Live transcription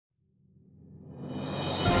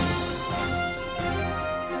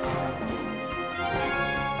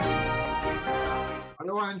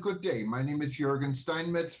and good day. My name is Jürgen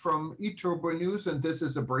Steinmetz from eTurboNews, and this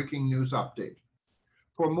is a breaking news update.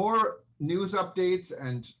 For more news updates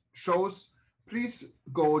and shows, please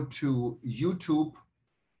go to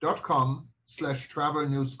youtube.com/travel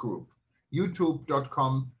news group.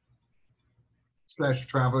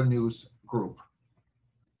 youtube.com/travel news group.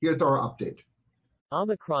 Here's our update.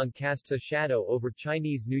 Omicron casts a shadow over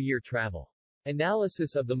Chinese New Year travel.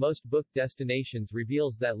 Analysis of the most booked destinations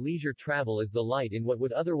reveals that leisure travel is the light in what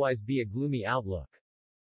would otherwise be a gloomy outlook.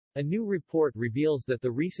 A new report reveals that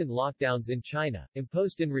the recent lockdowns in China,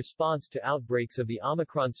 imposed in response to outbreaks of the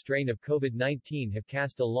Omicron strain of COVID-19, have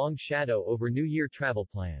cast a long shadow over New Year travel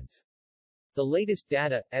plans. The latest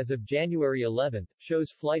data, as of January 11,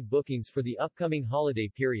 shows flight bookings for the upcoming holiday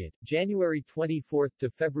period, January 24 to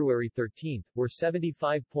February 13, were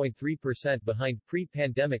 75.3% behind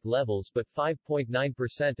pre-pandemic levels but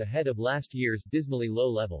 5.9% ahead of last year's dismally low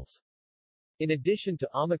levels. In addition to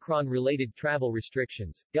Omicron-related travel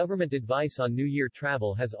restrictions, government advice on New Year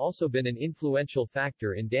travel has also been an influential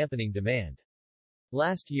factor in dampening demand.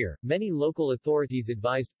 Last year, many local authorities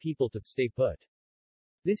advised people to stay put.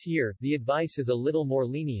 This year, the advice is a little more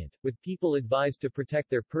lenient, with people advised to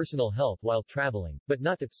protect their personal health while traveling, but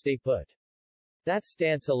not to stay put. That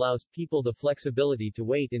stance allows people the flexibility to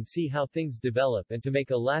wait and see how things develop and to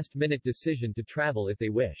make a last-minute decision to travel if they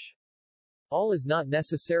wish. All is not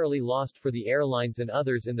necessarily lost for the airlines and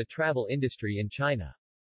others in the travel industry in China.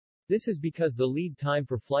 This is because the lead time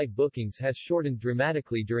for flight bookings has shortened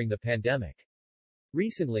dramatically during the pandemic.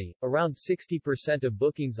 Recently, around 60% of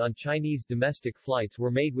bookings on Chinese domestic flights were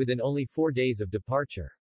made within only 4 days of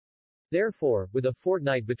departure. Therefore, with a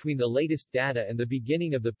fortnight between the latest data and the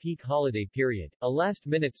beginning of the peak holiday period, a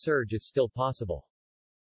last-minute surge is still possible.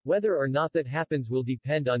 Whether or not that happens will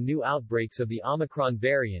depend on new outbreaks of the Omicron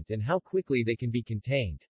variant and how quickly they can be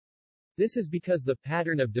contained. This is because the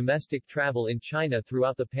pattern of domestic travel in China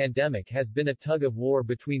throughout the pandemic has been a tug-of-war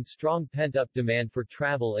between strong pent-up demand for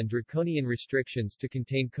travel and draconian restrictions to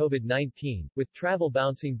contain COVID-19, with travel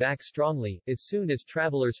bouncing back strongly, as soon as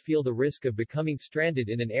travelers feel the risk of becoming stranded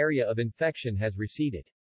in an area of infection has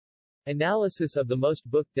receded. Analysis of the most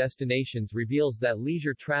booked destinations reveals that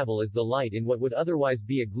leisure travel is the light in what would otherwise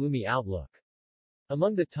be a gloomy outlook.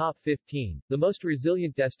 Among the top 15, the most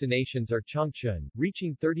resilient destinations are Chongqing,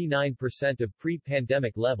 reaching 39% of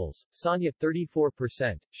pre-pandemic levels, Sanya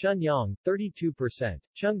 34%, Shenyang 32%,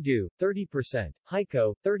 Chengdu 30%,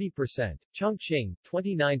 Haikou 30%, Chongqing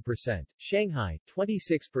 29%, Shanghai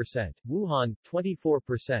 26%, Wuhan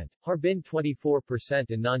 24%, Harbin 24%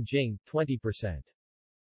 and Nanjing 20%.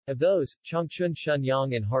 Of those, Chongqing,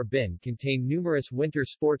 Shenyang and Harbin contain numerous winter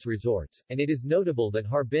sports resorts, and it is notable that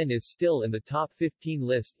Harbin is still in the top 15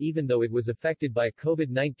 list even though it was affected by a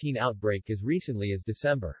COVID-19 outbreak as recently as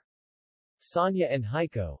December. Sanya and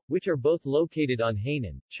Haikou, which are both located on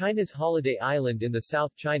Hainan, China's holiday island in the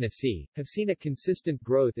South China Sea, have seen a consistent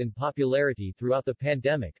growth in popularity throughout the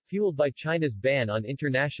pandemic, fueled by China's ban on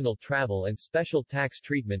international travel and special tax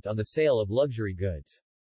treatment on the sale of luxury goods.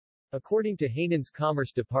 According to Hainan's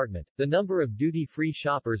Commerce Department, the number of duty-free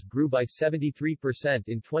shoppers grew by 73%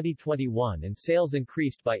 in 2021 and sales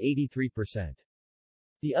increased by 83%.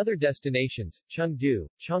 The other destinations, Chengdu,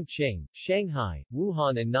 Chongqing, Shanghai,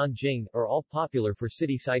 Wuhan and Nanjing, are all popular for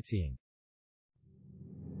city sightseeing.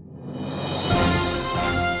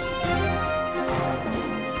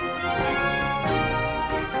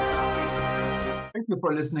 Thank you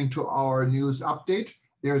for listening to our news update.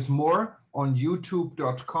 There's more on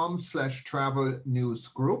youtube.com/travel news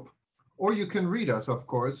group, or you can read us, of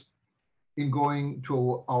course, in going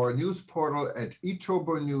to our news portal at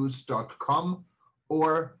eTurboNews.com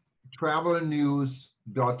or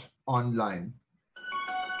travelnews.online.